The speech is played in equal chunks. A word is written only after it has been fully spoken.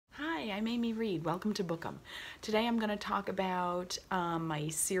Hi, I'm Amy Reade. Welcome to BOOKEM. Today I'm going to talk about my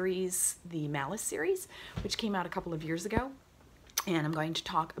series, the Malice series, which came out a couple of years ago. And I'm going to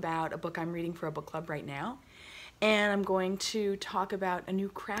talk about a book I'm reading for a book club right now. And I'm going to talk about a new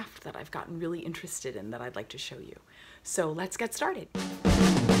craft that I've gotten really interested in that I'd like to show you. So let's get started.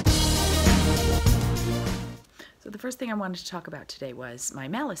 So the first thing I wanted to talk about today was my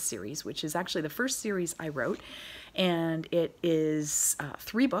Malice series, which is actually the first series I wrote, and it is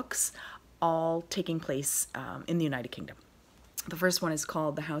 3 books, all taking place in the United Kingdom. The first one is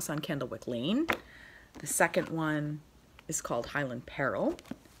called The House on Candlewick Lane, the second one is called Highland Peril,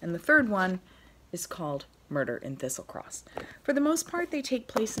 and the third one is called Murder in Thistlecross. For the most part, they take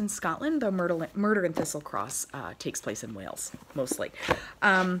place in Scotland, though Murder in Thistlecross takes place in Wales, mostly.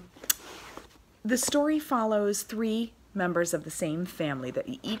 The story follows 3 members of the same family. That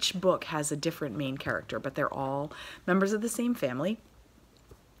each book has a different main character, but they're all members of the same family.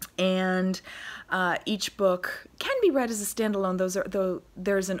 And each book can be read as a standalone, though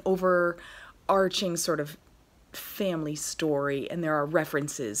there's an overarching sort of family story, and there are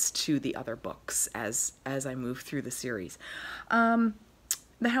references to the other books as I move through the series.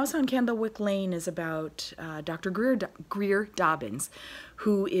 The House on Candlewick Lane is about Dr. Greer Dobbins,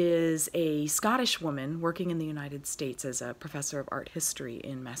 who is a Scottish woman working in the United States as a professor of art history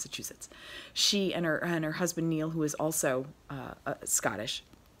in Massachusetts. She and her husband Neil, who is also Scottish,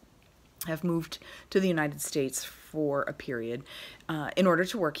 have moved to the United States for a period in order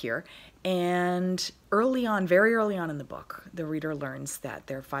to work here. And early on, very early on in the book, the reader learns that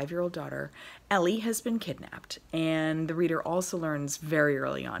their 5-year-old daughter, Ellie, has been kidnapped. And the reader also learns very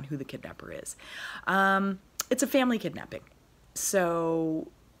early on who the kidnapper is. It's a family kidnapping. So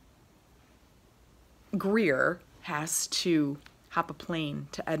Greer has to hop a plane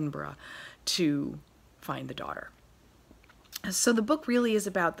to Edinburgh to find the daughter. So the book really is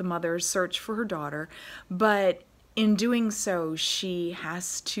about the mother's search for her daughter, but in doing so, she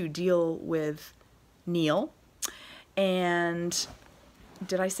has to deal with Neil. And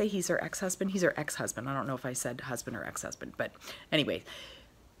did I say he's her ex-husband? He's her ex-husband. I don't know if I said husband or ex-husband, but anyway,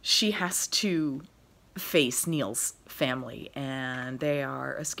 she has to face Neil's family, and they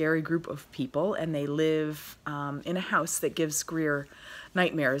are a scary group of people, and they live in a house that gives Greer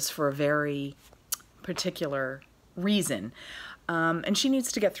nightmares for a very particular reason. And she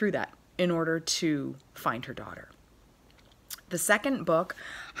needs to get through that in order to find her daughter. The second book,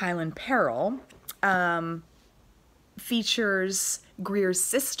 Highland Peril, features Greer's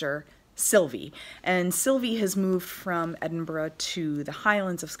sister, Sylvie. And Sylvie has moved from Edinburgh to the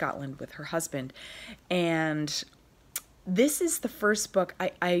Highlands of Scotland with her husband. And this is the first book.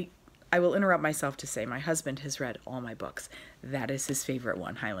 I will interrupt myself to say my husband has read all my books. That is his favorite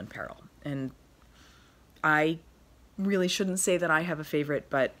one, Highland Peril. And I really shouldn't say that I have a favorite,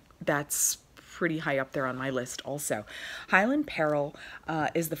 but that's pretty high up there on my list also. Highland Peril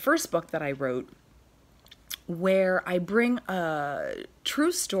is the first book that I wrote where I bring a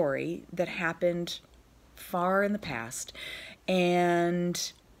true story that happened far in the past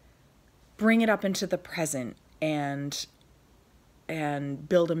and bring it up into the present and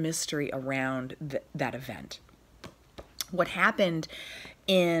build a mystery around that event. What happened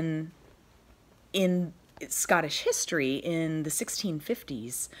in Scottish history in the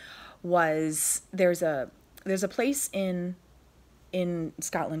 1650s was there's a place in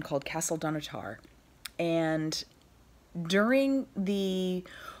Scotland called Castle Donatar, and during the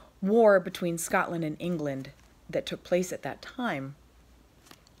war between Scotland and England that took place at that time,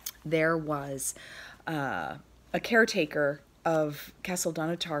 there was a caretaker of Castle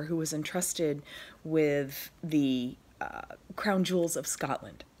Donatar who was entrusted with the crown jewels of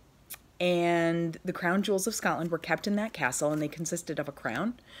Scotland. And the crown jewels of Scotland were kept in that castle, and they consisted of a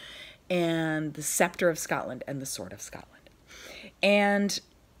crown and the scepter of Scotland and the sword of Scotland. And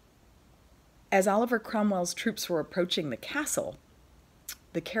as Oliver Cromwell's troops were approaching the castle,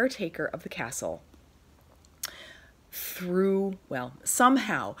 the caretaker of the castle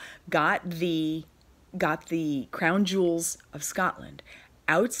somehow got the crown jewels of Scotland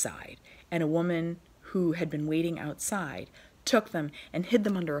outside, and a woman who had been waiting outside took them and hid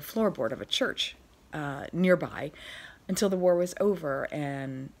them under a floorboard of a church nearby until the war was over,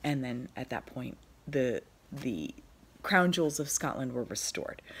 and then at that point the crown jewels of Scotland were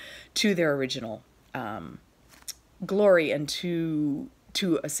restored to their original glory and to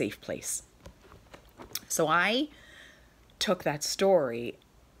a safe place. So I took that story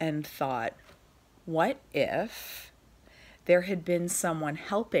and thought, what if there had been someone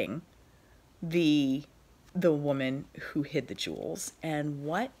helping the woman who hid the jewels, and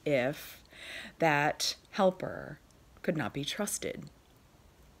what if that helper could not be trusted?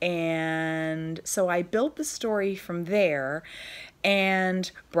 And so I built the story from there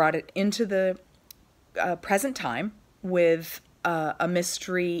and brought it into the present time with a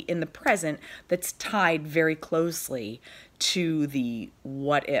mystery in the present that's tied very closely to the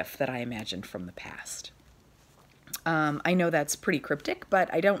what if that I imagined from the past. I know that's pretty cryptic,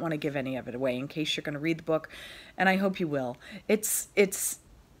 but I don't want to give any of it away in case you're going to read the book, and I hope you will.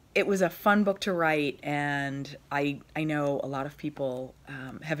 It was a fun book to write, and I know a lot of people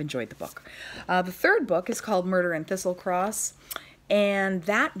have enjoyed the book. The third book is called Murder in Thistlecross, and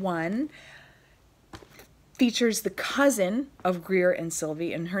that one features the cousin of Greer and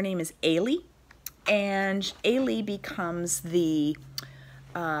Sylvie, and her name is Ailey. And Ailey becomes the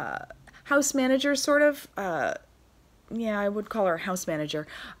house manager, sort of. Yeah, I would call her house manager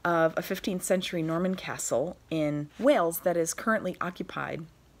of a 15th century Norman castle in Wales that is currently occupied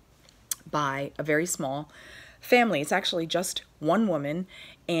by a very small family. It's actually just one woman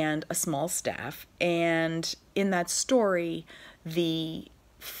and a small staff. And in that story, the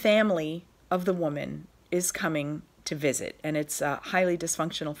family of the woman is coming to visit, and it's a highly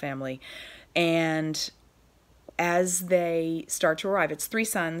dysfunctional family. And as they start to arrive, it's 3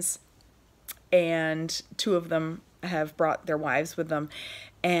 sons, and 2 of them have brought their wives with them.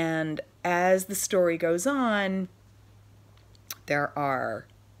 And as the story goes on, there are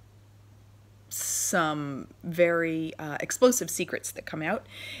some very explosive secrets that come out,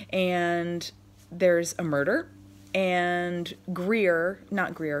 and there's a murder, and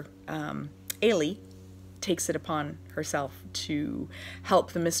Ailey takes it upon herself to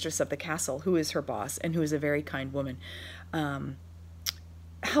help the mistress of the castle, who is her boss and who is a very kind woman,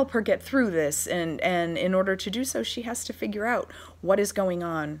 help her get through this. And in order to do so, she has to figure out what is going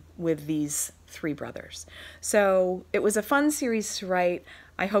on with these 3 brothers. So it was a fun series to write.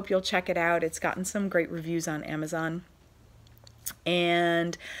 I hope you'll check it out. It's gotten some great reviews on Amazon.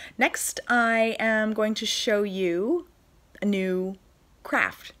 And next I am going to show you a new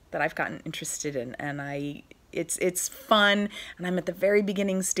craft that I've gotten interested in, and it's fun, and I'm at the very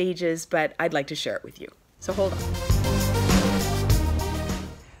beginning stages, but I'd like to share it with you. So hold on.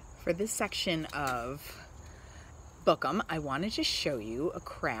 For this section of BOOKEM, I wanted to show you a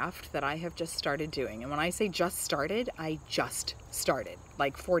craft that I have just started doing. And when I say just started, I just started,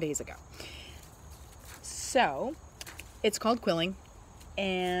 like 4 days ago. So, it's called quilling,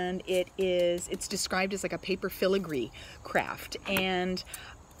 and it's described as like a paper filigree craft. And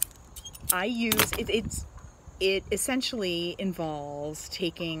I use, it essentially involves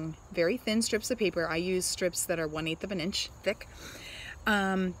taking very thin strips of paper. I use strips that are 1/8 of an inch thick,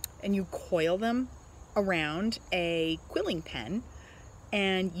 and you coil them around a quilling pen,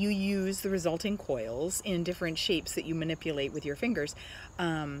 and you use the resulting coils in different shapes that you manipulate with your fingers,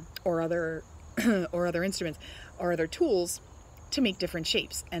 or other instruments or other tools to make different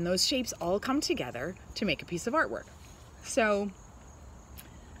shapes. And those shapes all come together to make a piece of artwork. So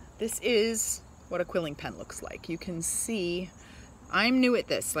this is what a quilling pen looks like. You can see I'm new at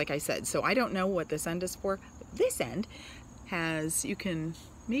this, like I said, so I don't know what this end is for. This end has, you can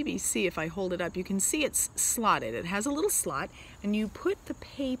maybe see if I hold it up, you can see it's slotted. It has a little slot, and you put the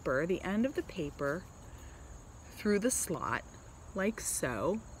paper, the end of the paper, through the slot like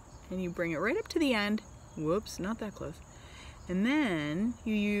so, and you bring it right up to the end. Whoops, not that close. And then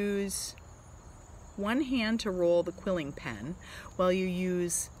you use one hand to roll the quilling pen while you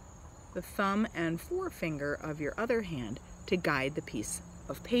use the thumb and forefinger of your other hand to guide the piece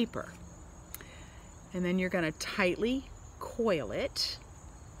of paper. And then you're going to tightly coil it,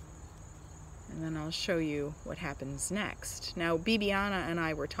 and then I'll show you what happens next. Now, Bibiana and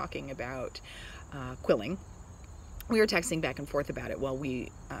I were talking about quilling. We were texting back and forth about it while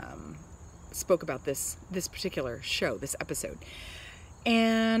we spoke about this particular show, this episode.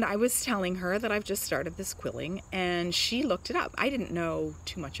 And I was telling her that I've just started this quilling, and she looked it up. I didn't know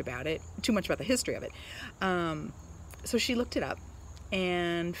too much about the history of it. So she looked it up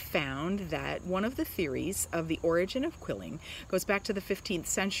and found that one of the theories of the origin of quilling goes back to the 15th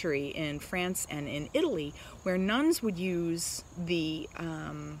century in France and in Italy, where nuns would use the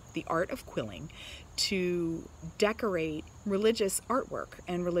art of quilling to decorate religious artwork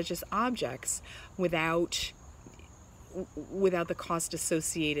and religious objects without the cost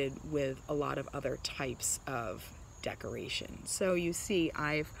associated with a lot of other types of decoration. So you see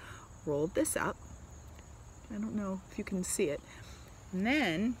I've rolled this up. I don't know if you can see it. And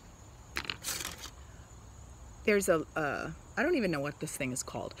then there's I don't even know what this thing is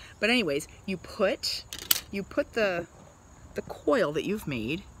called. But anyways, you put the coil that you've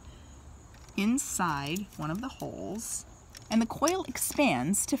made inside one of the holes, and the coil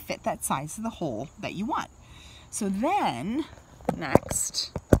expands to fit that size of the hole that you want. So then,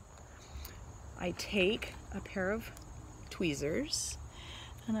 next, I take a pair of tweezers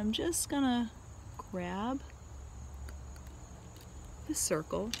and I'm just gonna grab the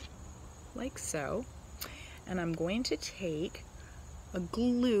circle like so, and I'm going to take a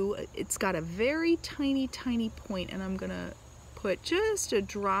glue. It's got a very tiny point, and I'm gonna put just a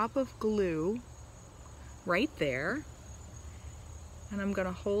drop of glue right there, and I'm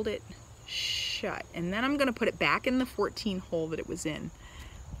gonna hold it shut, and then I'm gonna put it back in the 14 hole that it was in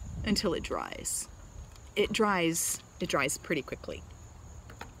until it dries. It dries pretty quickly.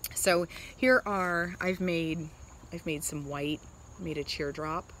 So here are, I've made some white, made a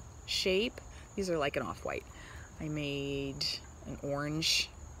teardrop shape. These are like an off-white. I made an orange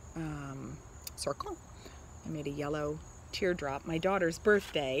circle. I made a yellow teardrop. My daughter's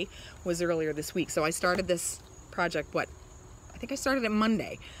birthday was earlier this week, so I started this project, I think I started it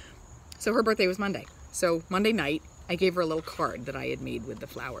Monday. So her birthday was Monday. So Monday night, I gave her a little card that I had made with the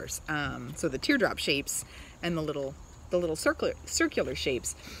flowers. So the teardrop shapes and the little circular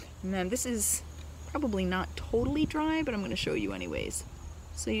shapes. And then this is probably not totally dry, but I'm going to show you anyways.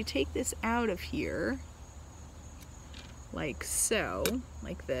 So you take this out of here, like so,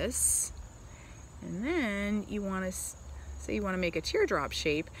 like this, and then you want to, say you want to make a teardrop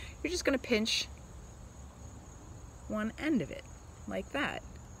shape, you're just going to pinch one end of it, like that.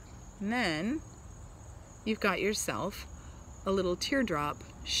 And then you've got yourself a little teardrop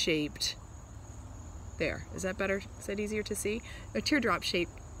shaped, there. Is that better? Is that easier to see? A teardrop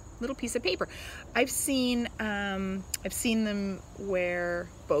shaped little piece of paper. I've seen them where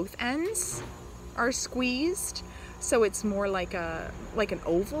both ends are squeezed, so it's more like an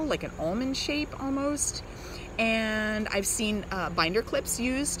oval, like an almond shape almost. And I've seen binder clips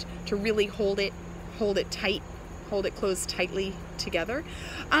used to really hold it tight, hold it closed tightly together.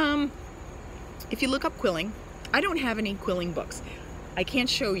 If you look up quilling, I don't have any quilling books. I can't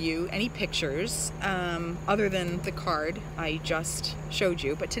show you any pictures other than the card I just showed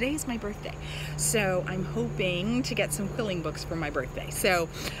you, but today is my birthday, so I'm hoping to get some quilling books for my birthday. So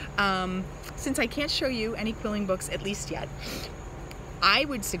since I can't show you any quilling books, at least yet, I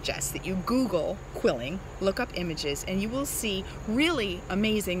would suggest that you Google quilling, look up images, and you will see really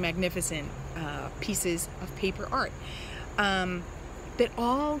amazing, magnificent pieces of paper art that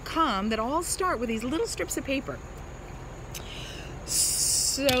all start with these little strips of paper.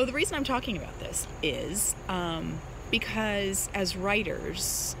 So the reason I'm talking about this is because as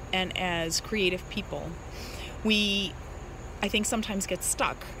writers and as creative people, we, I think, sometimes get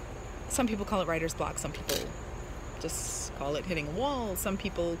stuck. Some people call it writer's block, some people just call it hitting a wall, some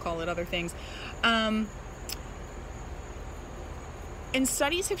people call it other things. And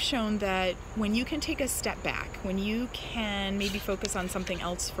studies have shown that when you can take a step back, when you can maybe focus on something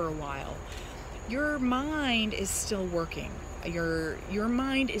else for a while, your mind is still working. Your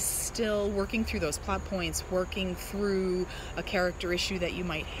mind is still working through those plot points, working through a character issue that you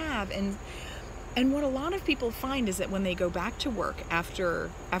might have. And what a lot of people find is that when they go back to work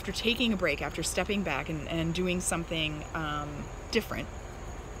after taking a break, after stepping back and doing something different,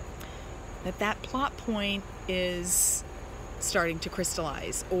 that plot point is starting to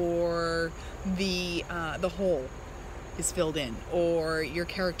crystallize, or the hole is filled in, or your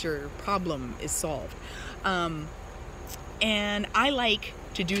character problem is solved. And I like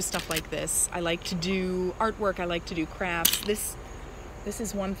to do stuff like this. I like to do artwork. I like to do crafts. This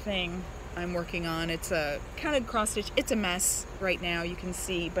is one thing I'm working on. It's a kind of cross stitch. It's a mess right now, you can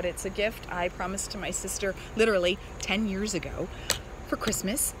see, but it's a gift I promised to my sister literally 10 years ago for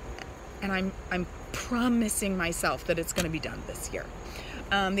Christmas, and I'm promising myself that it's going to be done this year.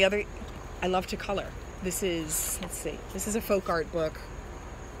 I love to color. This is, let's see, this is a folk art book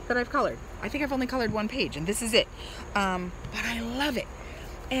that I've colored. I think I've only colored one page, and this is it. But I love it.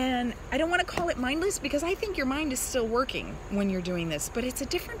 And I don't want to call it mindless, because I think your mind is still working when you're doing this, but it's a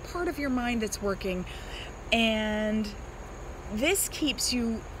different part of your mind that's working. And this gives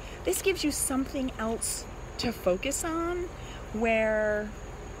you something else to focus on, where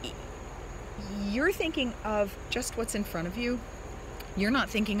you're thinking of just what's in front of you. You're not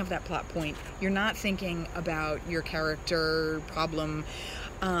thinking of that plot point. You're not thinking about your character problem.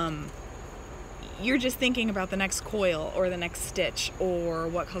 You're just thinking about the next coil or the next stitch or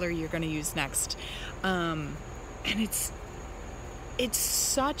what color you're going to use next. And it's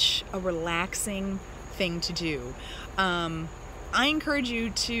such a relaxing thing to do. I encourage you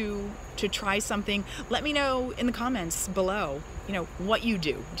to try something. Let me know in the comments below, you know, what you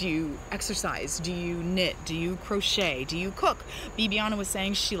do. Do you exercise? Do you knit? Do you crochet? Do you cook? Bibiana was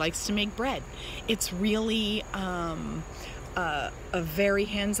saying she likes to make bread. It's really a very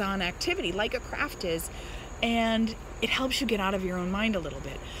hands-on activity, like a craft is. And it helps you get out of your own mind a little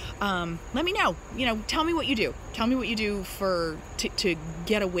bit. Let me know. Tell me what you do. Tell me what you do to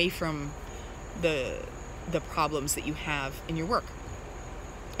get away from the problems that you have in your work.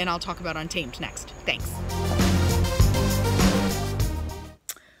 And I'll talk about Untamed next. Thanks.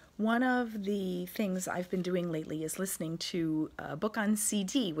 One of the things I've been doing lately is listening to a book on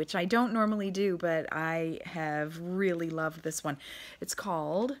CD, which I don't normally do, but I have really loved this one. It's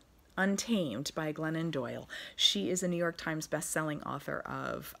called Untamed by Glennon Doyle. She is a New York Times bestselling author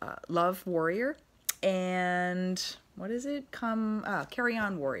of Love Warrior and what is it? Carry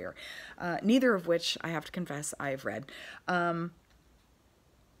On Warrior. Neither of which, I have to confess, I've read.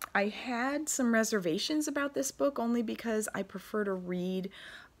 I had some reservations about this book only because I prefer to read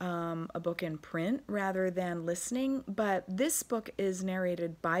a book in print rather than listening, but this book is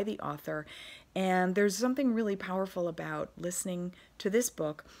narrated by the author, and there's something really powerful about listening to this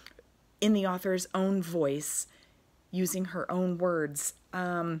book in the author's own voice, using her own words.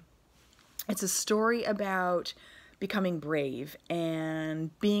 It's a story about becoming brave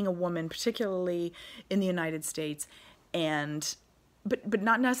and being a woman, particularly in the United States, but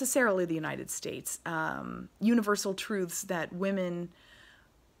not necessarily the United States. Universal truths that women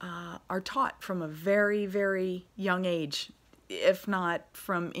are taught from a very, very young age, if not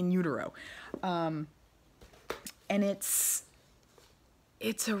from in utero. And it's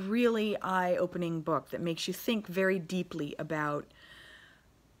a really eye-opening book that makes you think very deeply about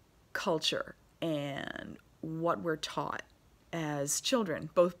culture and what we're taught as children,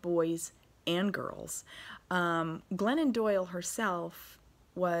 both boys and girls. Glennon Doyle herself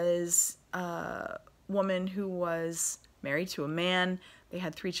was a woman who was married to a man. They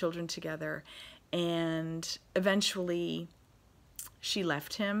had 3 children together, and eventually she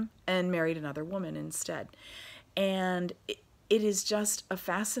left him and married another woman instead. And it is just a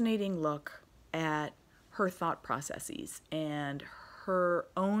fascinating look at her thought processes and her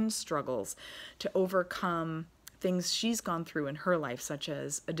own struggles to overcome things she's gone through in her life, such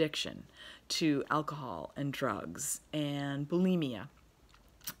as addiction to alcohol and drugs and bulimia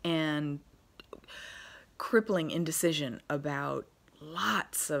and crippling indecision about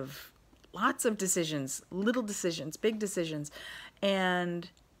lots of decisions, little decisions, big decisions, and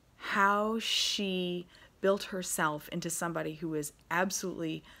how she built herself into somebody who is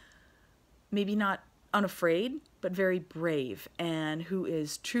absolutely, maybe not unafraid, but very brave, and who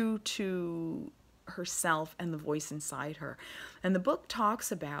is true to herself and the voice inside her. And the book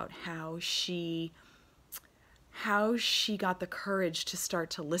talks about how she got the courage to start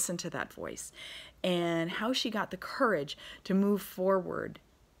to listen to that voice, and how she got the courage to move forward,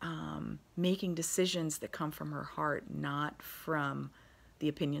 making decisions that come from her heart, not from the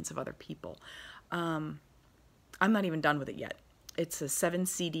opinions of other people. I'm not even done with it yet. It's a 7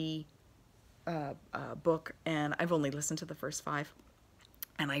 CD book, and I've only listened to the first 5.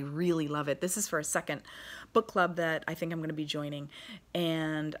 And I really love it. This is for a second book club that I think I'm going to be joining,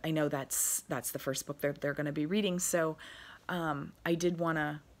 and I know that's the first book they're going to be reading. So I did want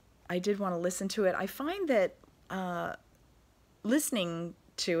to listen to it. I find that listening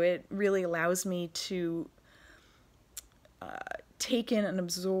to it really allows me to take in and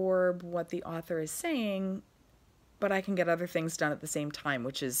absorb what the author is saying, but I can get other things done at the same time,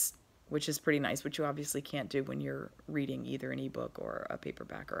 which is pretty nice, which you obviously can't do when you're reading either an ebook or a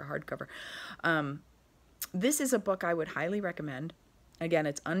paperback or a hardcover. This is a book I would highly recommend. Again,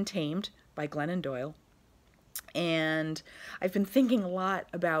 it's Untamed by Glennon Doyle. And I've been thinking a lot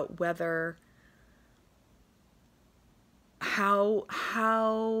about how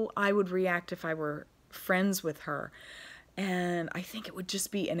I would react if I were friends with her. And I think it would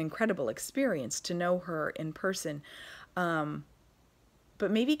just be an incredible experience to know her in person.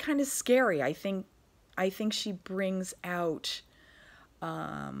 But maybe kind of scary. I think she brings out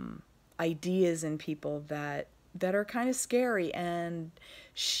ideas in people that are kind of scary, and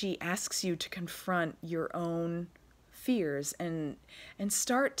she asks you to confront your own fears and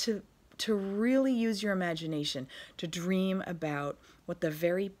start to really use your imagination to dream about what the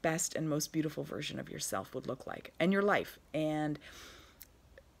very best and most beautiful version of yourself would look like, and your life. And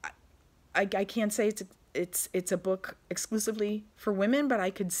I can't say it's a book exclusively for women, but I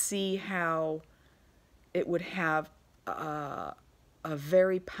could see how it would have a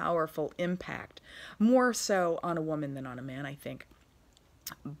very powerful impact, more so on a woman than on a man, I think.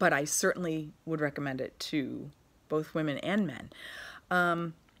 But I certainly would recommend it to both women and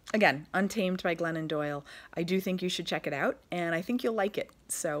men. Again, Untamed by Glennon Doyle. I do think you should check it out, and I think you'll like it.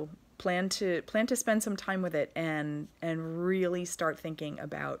 So plan to spend some time with it and really start thinking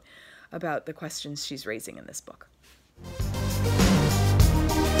about the questions she's raising in this book.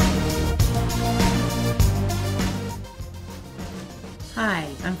 Hi,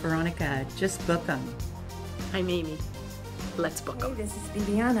 I'm Veronica. Just book 'em. I'm Amy. Let's book 'em. Hey, this is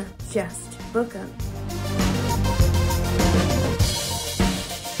Viviana. Just book 'em.